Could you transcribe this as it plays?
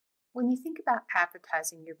When you think about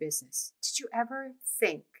advertising your business, did you ever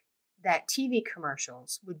think that TV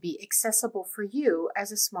commercials would be accessible for you as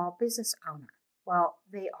a small business owner? Well,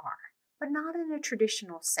 they are, but not in a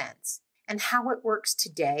traditional sense. And how it works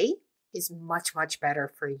today is much, much better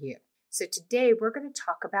for you. So today we're going to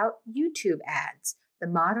talk about YouTube ads, the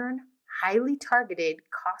modern, highly targeted,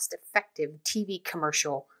 cost-effective TV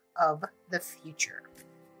commercial of the future.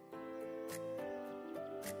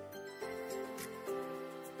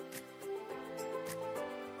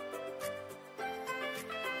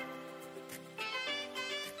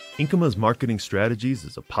 Inkyma's Marketing Strategies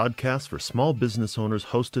is a podcast for small business owners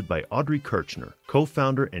hosted by Audrey Kirchner,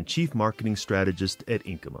 co-founder and chief marketing strategist at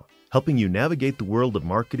Inkyma, helping you navigate the world of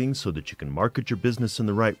marketing so that you can market your business in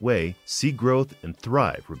the right way, see growth, and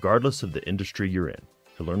thrive regardless of the industry you're in.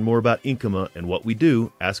 To learn more about Inkyma and what we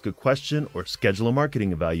do, ask a question, or schedule a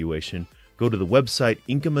marketing evaluation, go to the website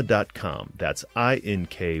inkyma.com. That's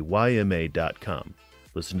INKYMA.com.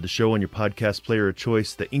 Listen to the show on your podcast player of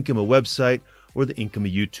choice, the Inkyma website, or the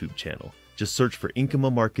Inkyma YouTube channel. Just search for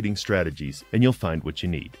Inkyma Marketing Strategies and you'll find what you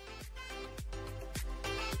need.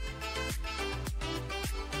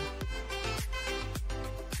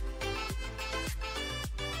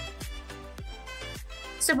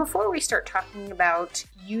 So before we start talking about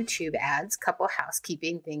YouTube ads, couple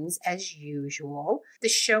housekeeping things as usual. The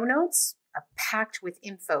show notes are packed with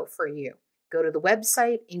info for you. Go to the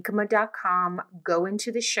website, inkyma.com, go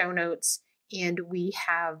into the show notes, and we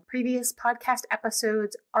have previous podcast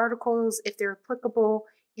episodes, articles, if they're applicable,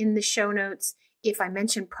 in the show notes. If I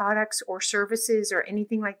mention products or services or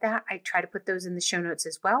anything like that, I try to put those in the show notes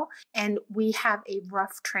as well. And we have a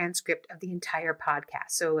rough transcript of the entire podcast.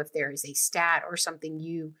 So if there is a stat or something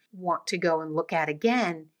you want to go and look at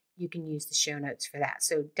again, you can use the show notes for that.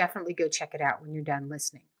 So definitely go check it out when you're done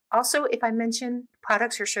listening. Also, if I mention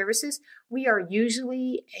products or services, we are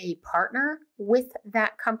usually a partner with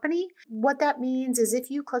that company. What that means is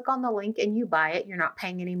if you click on the link and you buy it, you're not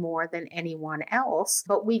paying any more than anyone else,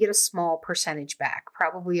 but we get a small percentage back,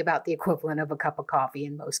 probably about the equivalent of a cup of coffee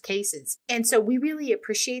in most cases. And so we really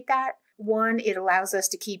appreciate that. One, it allows us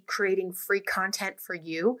to keep creating free content for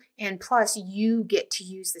you. And plus, you get to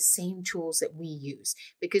use the same tools that we use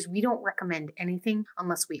because we don't recommend anything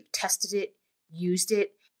unless we've tested it, used it,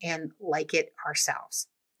 and like it ourselves.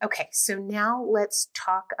 Okay, so now let's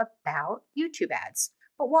talk about YouTube ads.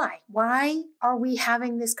 But why? Why are we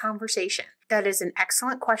having this conversation? That is an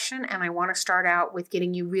excellent question, and I want to start out with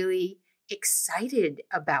getting you really excited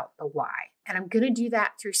about the why. And I'm going to do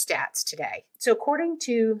that through stats today. So according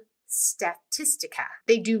to Statistica,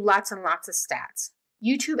 they do lots and lots of stats.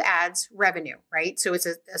 YouTube ads revenue, right? So it's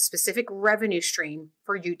a specific revenue stream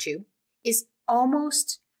for YouTube, is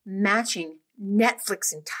almost matching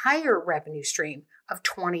Netflix's entire revenue stream of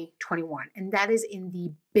 2021. And that is in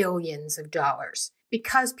the billions of dollars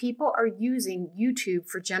because people are using YouTube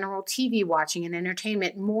for general TV watching and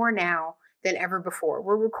entertainment more now than ever before.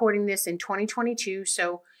 We're recording this in 2022.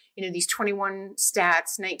 So, these 21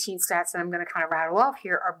 stats, 19 stats that I'm going to kind of rattle off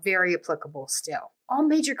here are very applicable still. All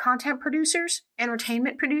major content producers,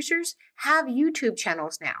 entertainment producers have YouTube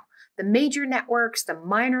channels now. The major networks, the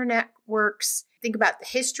minor networks, think about the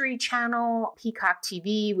History Channel, Peacock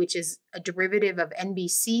TV, which is a derivative of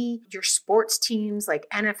NBC, your sports teams like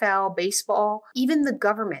NFL, baseball, even the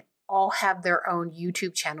government all have their own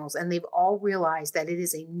YouTube channels, and they've all realized that it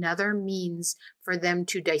is another means for them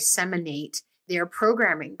to disseminate their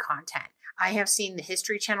programming content. I have seen the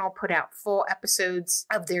History Channel put out full episodes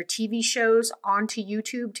of their TV shows onto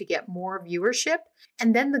YouTube to get more viewership.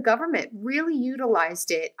 And then the government really utilized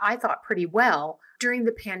it, I thought, pretty well during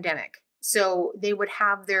the pandemic. So they would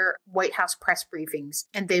have their White House press briefings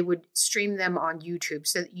and they would stream them on YouTube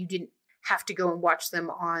so that you didn't have to go and watch them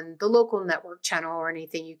on the local network channel or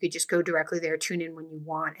anything. You could just go directly there, tune in when you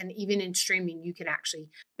want. And even in streaming, you can actually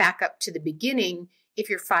back up to the beginning if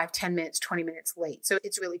you're 5, 10 minutes, 20 minutes late. So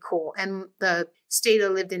it's really cool. And the state I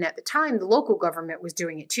lived in at the time, the local government was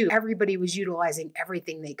doing it too. Everybody was utilizing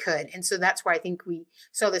everything they could. And so that's why I think we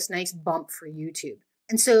saw this nice bump for YouTube.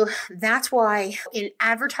 And so that's why in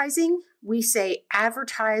advertising, we say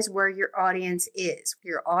advertise where your audience is.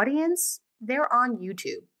 Your audience, they're on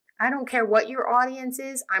YouTube. I don't care what your audience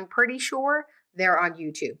is. I'm pretty sure they're on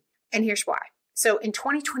YouTube. And here's why. So in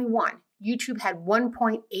 2021, YouTube had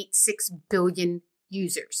 1.86 billion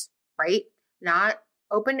users, right? Not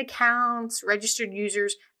open accounts, registered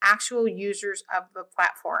users, actual users of the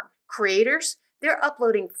platform. Creators, they're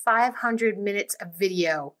uploading 500 minutes of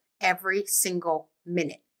video every single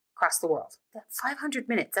minute across the world. 500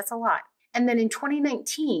 minutes, that's a lot. And then in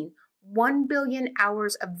 2019, 1 billion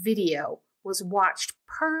hours of video was watched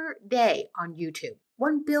per day on YouTube.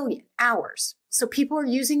 1 billion hours. So people are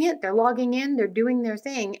using it, they're logging in, they're doing their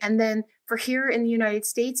thing. And then for here in the United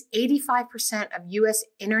States, 85% of US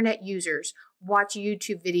internet users watch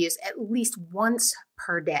YouTube videos at least once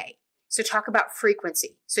per day. So talk about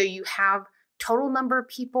frequency. So you have total number of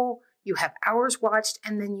people, you have hours watched,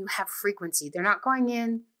 and then you have frequency. They're not going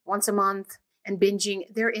in once a month and binging.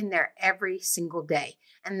 They're in there every single day.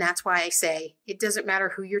 And that's why I say it doesn't matter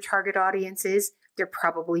who your target audience is, they're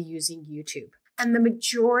probably using YouTube. And the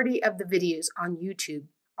majority of the videos on YouTube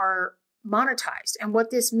are monetized. And what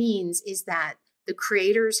this means is that the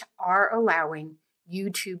creators are allowing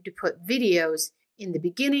YouTube to put videos in the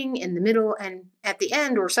beginning, in the middle, and at the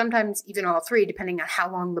end, or sometimes even all three, depending on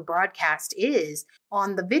how long the broadcast is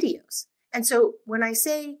on the videos. And so when I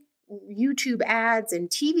say YouTube ads and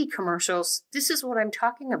TV commercials, this is what I'm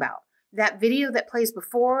talking about. That video that plays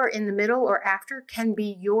before, in the middle, or after can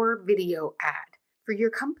be your video ad for your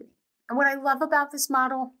company. And what I love about this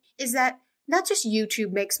model is that not just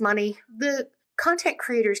YouTube makes money, the content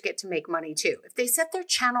creators get to make money too. If they set their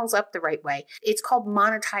channels up the right way, it's called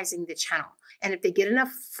monetizing the channel. And if they get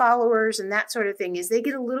enough followers and that sort of thing, is they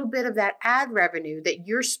get a little bit of that ad revenue that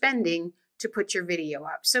you're spending to put your video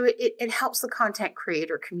up. So it helps the content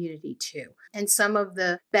creator community too. And some of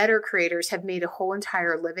the better creators have made a whole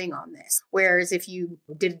entire living on this. Whereas if you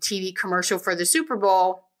did a TV commercial for the Super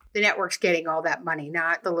Bowl, the network's getting all that money,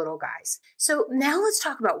 not the little guys. So now let's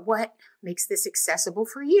talk about what makes this accessible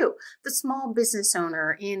for you, the small business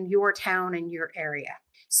owner in your town and your area.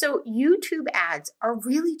 So YouTube ads are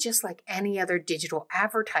really just like any other digital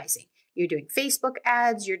advertising. You're doing Facebook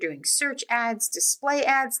ads, you're doing search ads, display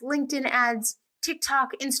ads, LinkedIn ads, TikTok,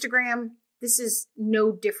 Instagram. This is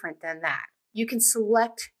no different than that. You can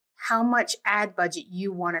select how much ad budget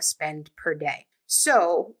you want to spend per day.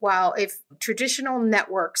 So while if traditional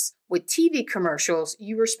networks with TV commercials,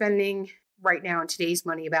 you were spending right now in today's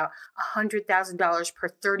money about $100,000 per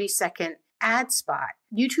 30-second ad spot,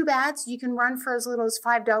 YouTube ads you can run for as little as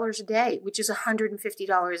 $5 a day, which is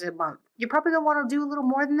 $150 a month. You're probably going to want to do a little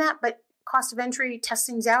more than that, but cost of entry, test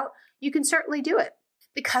things out, you can certainly do it.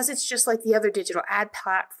 Because it's just like the other digital ad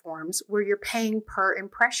platforms where you're paying per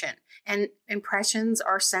impression. And impressions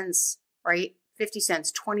are cents, right? 50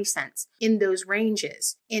 cents, 20 cents in those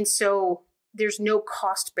ranges. And so there's no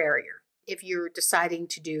cost barrier if you're deciding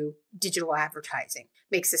to do digital advertising.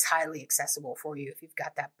 Makes this highly accessible for you if you've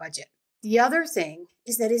got that budget. The other thing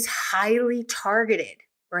is that it's highly targeted,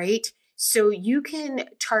 right? So you can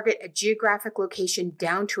target a geographic location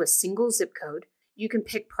down to a single zip code. You can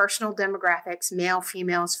pick personal demographics, male,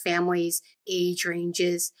 females, families, age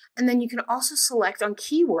ranges, and then you can also select on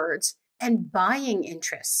keywords and buying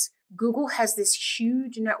interests. Google has this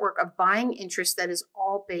huge network of buying interests that is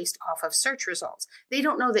all based off of search results. They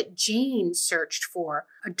don't know that Jane searched for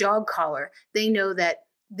a dog collar. They know that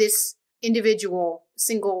this individual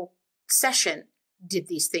single session did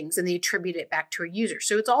these things and they attribute it back to a user.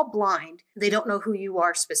 So it's all blind. They don't know who you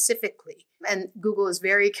are specifically. And Google is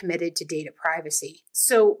very committed to data privacy.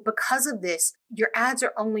 So because of this, your ads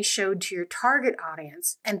are only showed to your target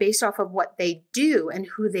audience and based off of what they do and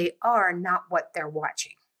who they are, not what they're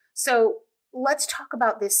watching. So let's talk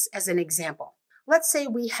about this as an example. Let's say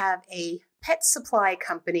we have a pet supply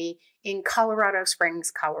company in Colorado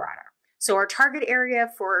Springs, Colorado. So our target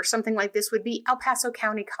area for something like this would be El Paso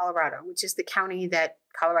County, Colorado, which is the county that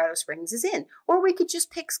Colorado Springs is in. Or we could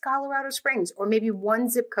just pick Colorado Springs or maybe one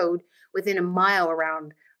zip code within a mile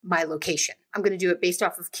around my location. I'm going to do it based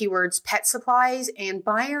off of keywords, pet supplies, and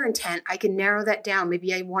buyer intent. I can narrow that down.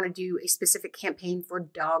 Maybe I want to do a specific campaign for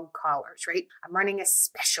dog collars, right? I'm running a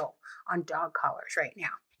special on dog collars right now.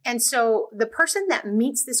 And so the person that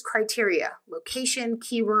meets this criteria, location,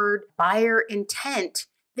 keyword, buyer intent,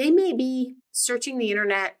 they may be searching the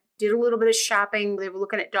internet, did a little bit of shopping, they were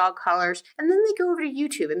looking at dog collars, and then they go over to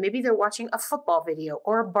YouTube and maybe they're watching a football video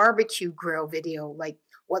or a barbecue grill video, like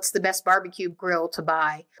what's the best barbecue grill to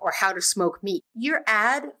buy or how to smoke meat. Your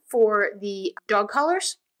ad for the dog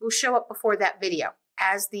collars will show up before that video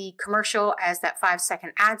as the commercial, as that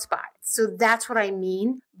 5-second ad spot. So that's what I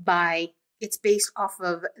mean by it's based off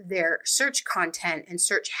of their search content and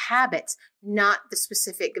search habits, not the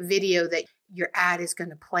specific video that your ad is going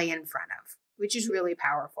to play in front of, which is really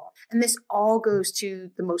powerful. And this all goes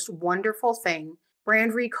to the most wonderful thing.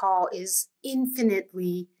 Brand recall is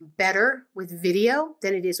infinitely better with video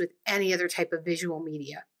than it is with any other type of visual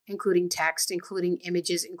media, including text, including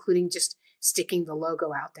images, including just sticking the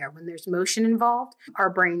logo out there. When there's motion involved, our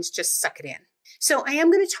brains just suck it in. So I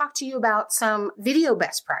am going to talk to you about some video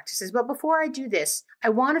best practices. But before I do this, I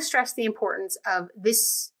want to stress the importance of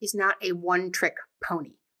this is not a one-trick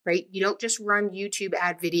pony. right? You don't just run YouTube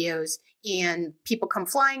ad videos and people come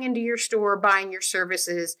flying into your store buying your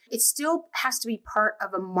services. It still has to be part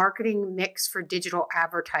of a marketing mix for digital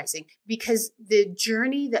advertising, because the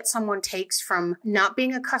journey that someone takes from not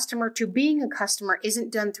being a customer to being a customer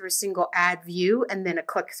isn't done through a single ad view and then a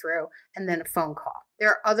click through and then a phone call. There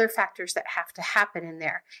are other factors that have to happen in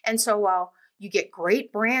there. And so while you get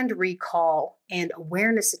great brand recall and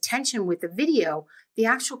awareness attention with the video, the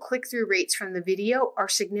actual click-through rates from the video are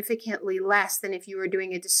significantly less than if you were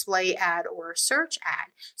doing a display ad or a search ad.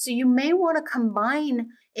 So you may want to combine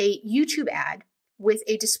a YouTube ad with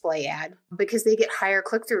a display ad because they get higher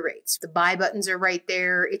click-through rates. The buy buttons are right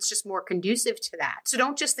there. It's just more conducive to that. So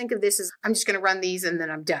don't just think of this as, I'm just going to run these and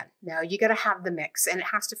then I'm done. No, you got to have the mix, and it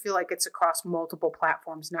has to feel like it's across multiple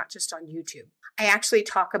platforms, not just on YouTube. I actually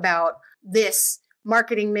talk about this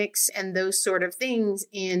marketing mix and those sort of things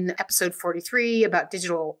in episode 43 about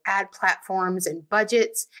digital ad platforms and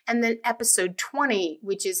budgets, and then episode 20,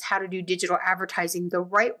 which is how to do digital advertising the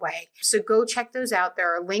right way. So go check those out.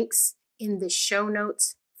 There are links in the show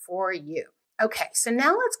notes for you. Okay, so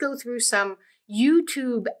now let's go through some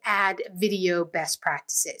YouTube ad video best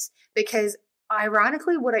practices, because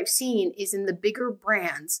ironically, what I've seen is in the bigger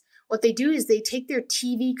brands, what they do is they take their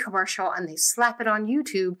TV commercial and they slap it on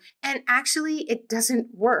YouTube, and actually it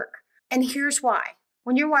doesn't work. And here's why.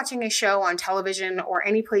 When you're watching a show on television or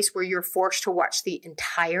any place where you're forced to watch the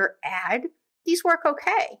entire ad, these work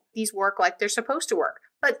okay. These work like they're supposed to work.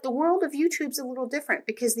 But the world of YouTube's a little different,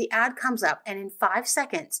 because the ad comes up and in 5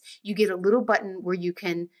 seconds, you get a little button where you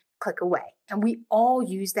can click away. And we all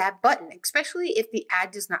use that button, especially if the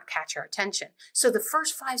ad does not catch our attention. So the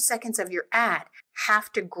first 5 seconds of your ad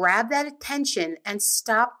have to grab that attention and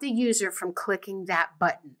stop the user from clicking that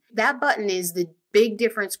button. That button is the big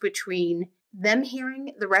difference between them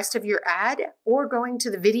hearing the rest of your ad or going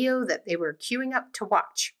to the video that they were queuing up to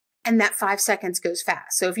watch. And that 5 seconds goes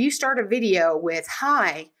fast. So if you start a video with,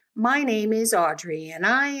 "Hi, my name is Audrey and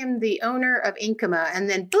I am the owner of Inkyma," and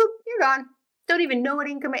then boop, you're gone. Don't even know what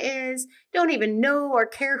Inkyma is. Don't even know or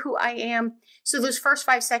care who I am. So those first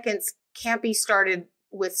 5 seconds can't be started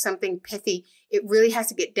with something pithy. It really has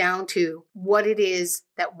to get down to what it is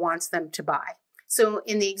that wants them to buy. So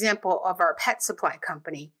in the example of our pet supply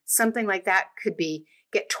company, something like that could be,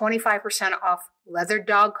 get 25% off leather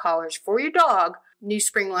dog collars for your dog. New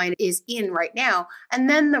spring line is in right now, and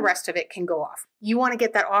then the rest of it can go off. You want to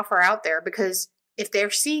get that offer out there, because if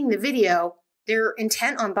they're seeing the video, they're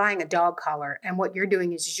intent on buying a dog collar, and what you're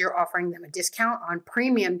doing is you're offering them a discount on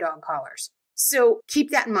premium dog collars. So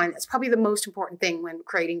keep that in mind. That's probably the most important thing when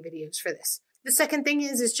creating videos for this. The second thing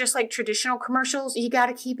is just like traditional commercials, you got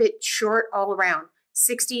to keep it short all around,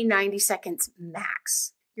 60, 90 seconds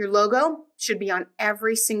max. Your logo should be on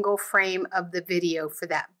every single frame of the video for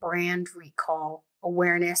that brand recall,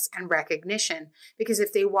 awareness, and recognition. Because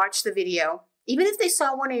if they watch the video, even if they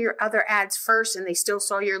saw one of your other ads first and they still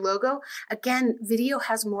saw your logo, again, video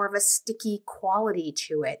has more of a sticky quality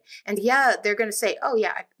to it. And yeah, they're going to say, "Oh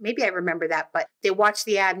yeah, maybe I remember that," but they watch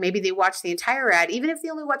the ad, maybe they watch the entire ad. Even if they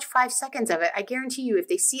only watch 5 seconds of it, I guarantee you, if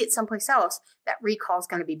they see it someplace else, that recall is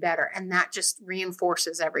going to be better. And that just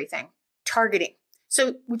reinforces everything. Targeting.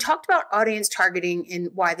 So we talked about audience targeting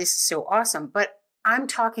and why this is so awesome, but I'm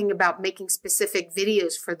talking about making specific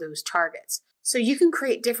videos for those targets. So you can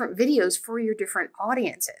create different videos for your different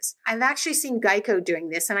audiences. I've actually seen Geico doing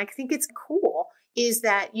this, and I think it's cool, is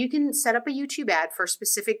that you can set up a YouTube ad for a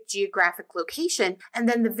specific geographic location, and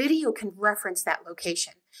then the video can reference that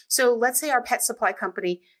location. So let's say our pet supply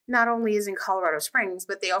company not only is in Colorado Springs,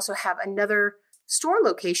 but they also have another store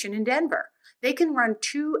location in Denver. They can run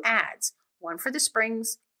 2 ads, one for the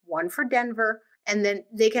Springs, one for Denver, and then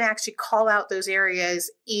they can actually call out those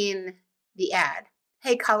areas in the ad.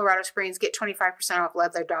 Hey, Colorado Springs, get 25% off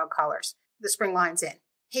leather dog collars. The spring line's in.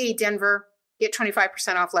 Hey, Denver, get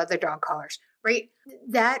 25% off leather dog collars, right?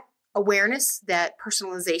 That awareness, that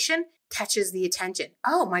personalization catches the attention.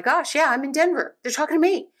 Oh my gosh, yeah, I'm in Denver. They're talking to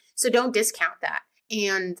me. So don't discount that.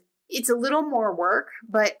 And it's a little more work,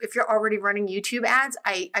 but if you're already running YouTube ads,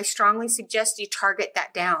 I strongly suggest you target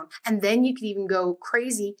that down. And then you can even go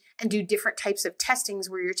crazy and do different types of testings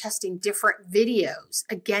where you're testing different videos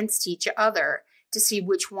against each other to see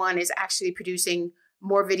which one is actually producing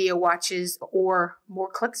more video watches or more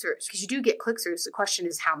click-throughs. Because you do get click-throughs. The question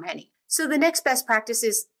is how many. So the next best practice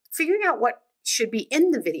is figuring out what should be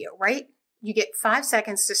in the video, right? You get 5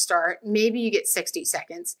 seconds to start. Maybe you get 60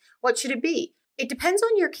 seconds. What should it be? It depends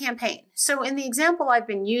on your campaign. So in the example I've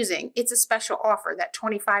been using, it's a special offer, that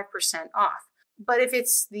 25% off. But if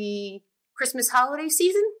it's the Christmas holiday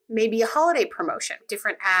season, maybe a holiday promotion,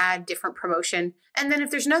 different ad, different promotion. And then if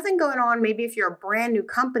there's nothing going on, maybe if you're a brand new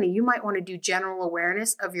company, you might want to do general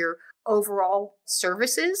awareness of your overall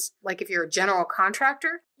services. Like if you're a general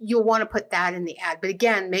contractor, you'll want to put that in the ad. But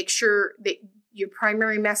again, make sure that your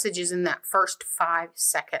primary message is in that first 5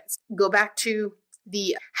 seconds. Go back to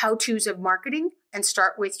the how-tos of marketing and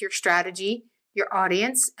start with your strategy, your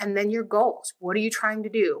audience, and then your goals. What are you trying to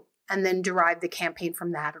do? And then derive the campaign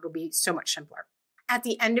from that. It'll be so much simpler. At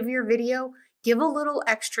the end of your video, give a little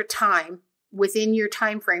extra time within your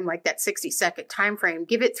time frame, like that 60-second time frame.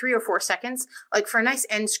 Give it 3 or 4 seconds, like for a nice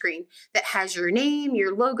end screen that has your name,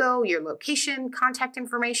 your logo, your location, contact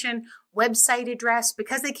information, website address.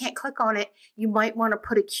 Because they can't click on it, you might want to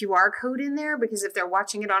put a QR code in there, because if they're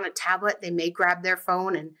watching it on a tablet, they may grab their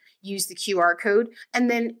phone and use the QR code. And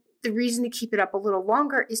then the reason to keep it up a little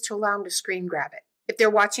longer is to allow them to screen grab it. If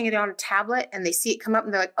they're watching it on a tablet and they see it come up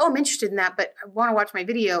and they're like, oh, I'm interested in that, but I want to watch my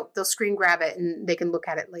video, they'll screen grab it and they can look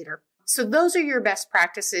at it later. So those are your best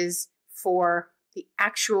practices for the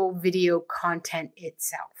actual video content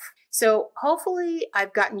itself. So hopefully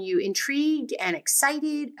I've gotten you intrigued and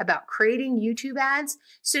excited about creating YouTube ads.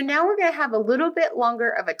 So now we're going to have a little bit longer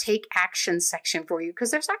of a take action section for you,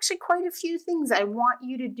 because there's actually quite a few things I want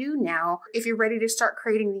you to do now if you're ready to start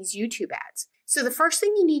creating these YouTube ads. So the first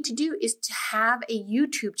thing you need to do is to have a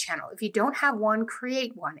YouTube channel. If you don't have one,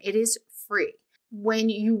 create one. It is free. When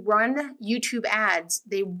you run YouTube ads,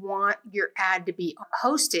 they want your ad to be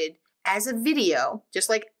hosted as a video, just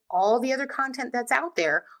like all the other content that's out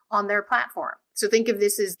there on their platform. So think of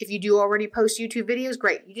this as, if you do already post YouTube videos,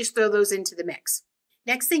 great. You just throw those into the mix.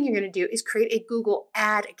 Next thing you're going to do is create a Google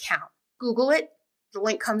ad account. Google it. The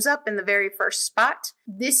link comes up in the very first spot.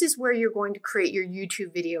 This is where you're going to create your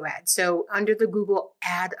YouTube video ad. So under the Google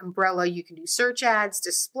ad umbrella, you can do search ads,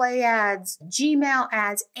 display ads, Gmail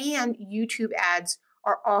ads, and YouTube ads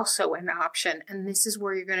are also an option. And this is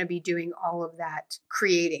where you're going to be doing all of that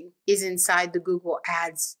creating, is inside the Google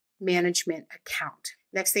Ads management account.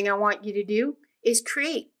 Next thing I want you to do is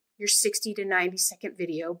create your 60 to 90 second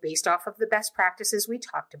video based off of the best practices we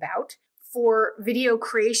talked about. For video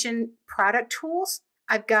creation product tools,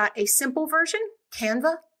 I've got a simple version,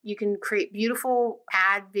 Canva. You can create beautiful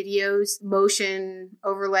ad videos, motion,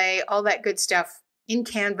 overlay, all that good stuff in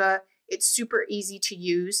Canva. It's super easy to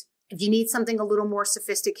use. If you need something a little more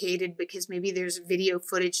sophisticated, because maybe there's video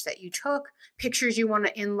footage that you took, pictures you want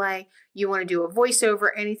to inlay, you want to do a voiceover,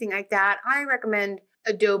 anything like that, I recommend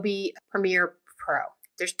Adobe Premiere Pro.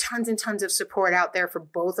 There's tons and tons of support out there for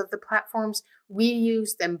both of the platforms. We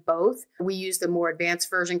use them both. We use the more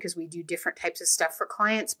advanced version because we do different types of stuff for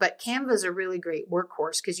clients, but Canva is a really great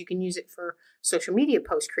workhorse because you can use it for social media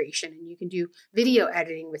post creation and you can do video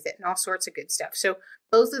editing with it and all sorts of good stuff. So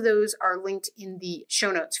both of those are linked in the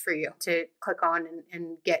show notes for you to click on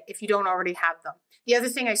and get if you don't already have them. The other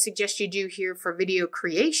thing I suggest you do here for video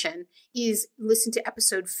creation is listen to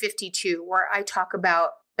episode 52, where I talk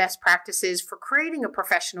about best practices for creating a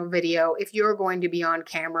professional video if you're going to be on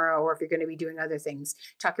camera or if you're going to be doing other things.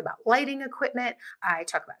 Talk about lighting equipment. I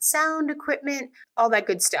talk about sound equipment, all that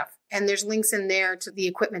good stuff. And there's links in there to the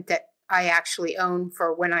equipment that I actually own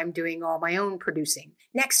for when I'm doing all my own producing.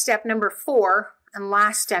 Next step, number 4, and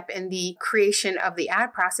last step in the creation of the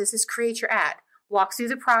ad process is create your ad. Walk through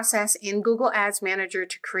the process in Google Ads Manager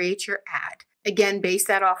to create your ad. Again, base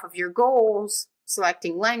that off of your goals,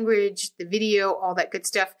 selecting language, the video, all that good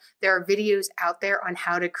stuff. There are videos out there on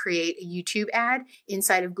how to create a YouTube ad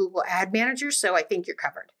inside of Google Ad Manager, so I think you're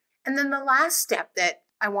covered. And then the last step that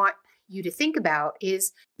I want you to think about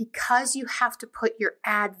is, because you have to put your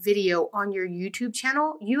ad video on your YouTube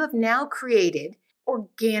channel, you have now created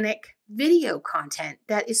organic video content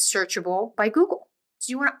that is searchable by Google.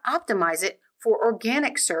 So you want to optimize it for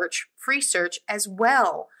organic search, free search, as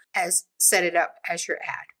well as set it up as your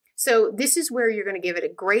ad. So this is where you're going to give it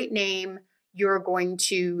a great name. You're going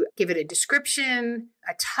to give it a description,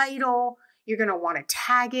 a title. You're going to want to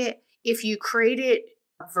tag it. If you create it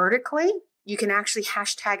vertically, you can actually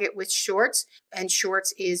hashtag it with Shorts. And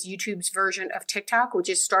Shorts is YouTube's version of TikTok, which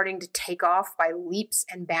is starting to take off by leaps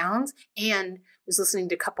and bounds. And was listening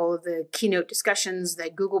to a couple of the keynote discussions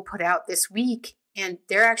that Google put out this week. And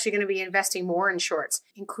they're actually going to be investing more in Shorts,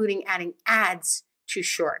 including adding ads to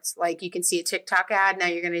Shorts. Like you can see a TikTok ad, now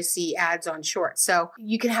you're going to see ads on Shorts. So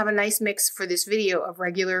you can have a nice mix for this video of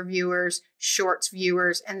regular viewers, Shorts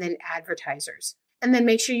viewers, and then advertisers. And then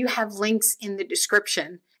make sure you have links in the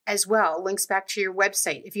description as well, links back to your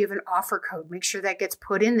website. If you have an offer code, make sure that gets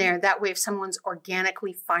put in there. That way, if someone's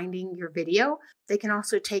organically finding your video, they can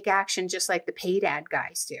also take action just like the paid ad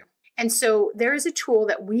guys do. And so there is a tool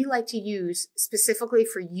that we like to use specifically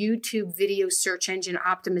for YouTube video search engine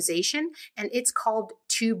optimization, and it's called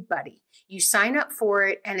TubeBuddy. You sign up for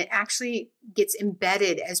it and it actually gets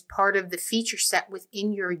embedded as part of the feature set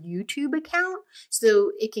within your YouTube account.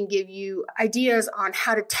 So it can give you ideas on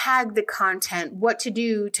how to tag the content, what to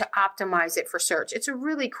do to optimize it for search. It's a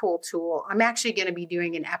really cool tool. I'm actually going to be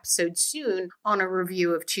doing an episode soon on a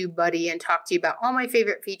review of TubeBuddy and talk to you about all my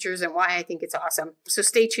favorite features and why I think it's awesome. So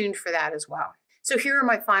stay tuned for that as well. So here are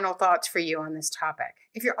my final thoughts for you on this topic.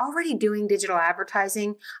 If you're already doing digital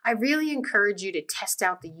advertising, I really encourage you to test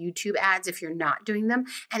out the YouTube ads if you're not doing them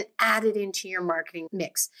and add it into your marketing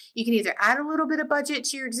mix. You can either add a little bit of budget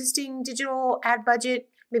to your existing digital ad budget,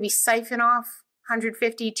 maybe siphon off $150,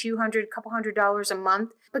 $200, couple $100 a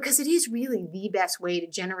month, because it is really the best way to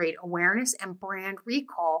generate awareness and brand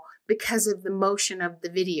recall because of the motion of the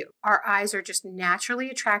video. Our eyes are just naturally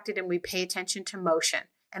attracted and we pay attention to motion.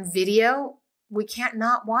 And video, we can't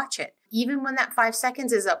not watch it. Even when that 5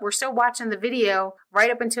 seconds is up, we're still watching the video right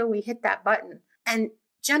up until we hit that button. And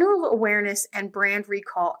general awareness and brand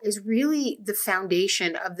recall is really the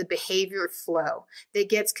foundation of the behavior flow that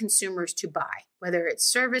gets consumers to buy. Whether it's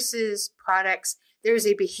services, products, there's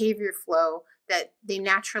a behavior flow that they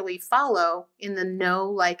naturally follow in the know,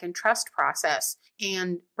 like, and trust process.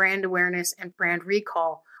 And brand awareness and brand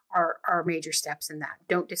recall are major steps in that.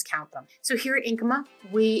 Don't discount them. So here at Inkyma,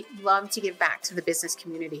 we love to give back to the business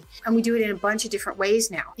community, and we do it in a bunch of different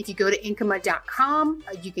ways now. If you go to inkyma.com,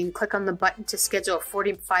 you can click on the button to schedule a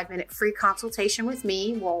 45-minute free consultation with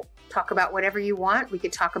me. We'll talk about whatever you want. We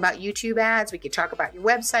could talk about YouTube ads. We could talk about your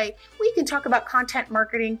website. We can talk about content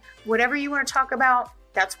marketing, whatever you want to talk about.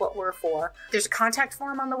 That's what we're for. There's a contact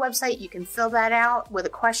form on the website. You can fill that out with a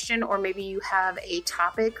question, or maybe you have a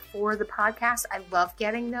topic for the podcast. I love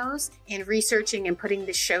getting those and researching and putting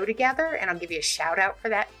the show together, and I'll give you a shout out for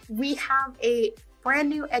that. We have a brand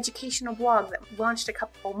new educational blog that launched a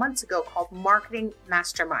couple months ago called Marketing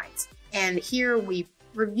Masterminds. And here we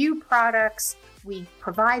review products, we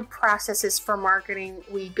provide processes for marketing,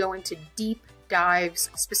 we go into deep dives,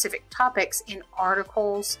 specific topics in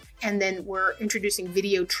articles, and then we're introducing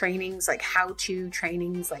video trainings, like how-to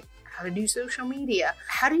trainings, like how to do social media,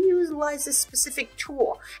 how to utilize this specific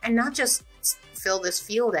tool, and not just fill this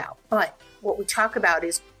field out, but what we talk about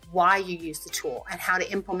is why you use the tool and how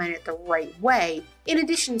to implement it the right way. In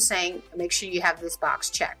addition, saying, make sure you have this box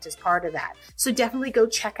checked as part of that. So definitely go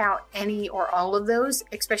check out any or all of those,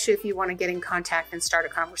 especially if you want to get in contact and start a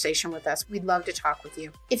conversation with us. We'd love to talk with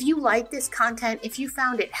you. If you like this content, if you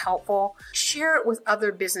found it helpful, share it with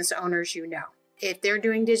other business owners you know. If they're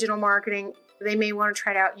doing digital marketing, they may want to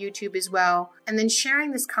try out YouTube as well. And then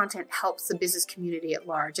sharing this content helps the business community at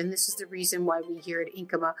large. And this is the reason why we here at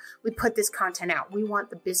Inkyma, we put this content out. We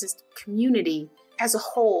want the business community as a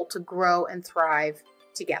whole to grow and thrive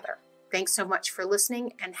together. Thanks so much for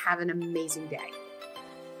listening and have an amazing day.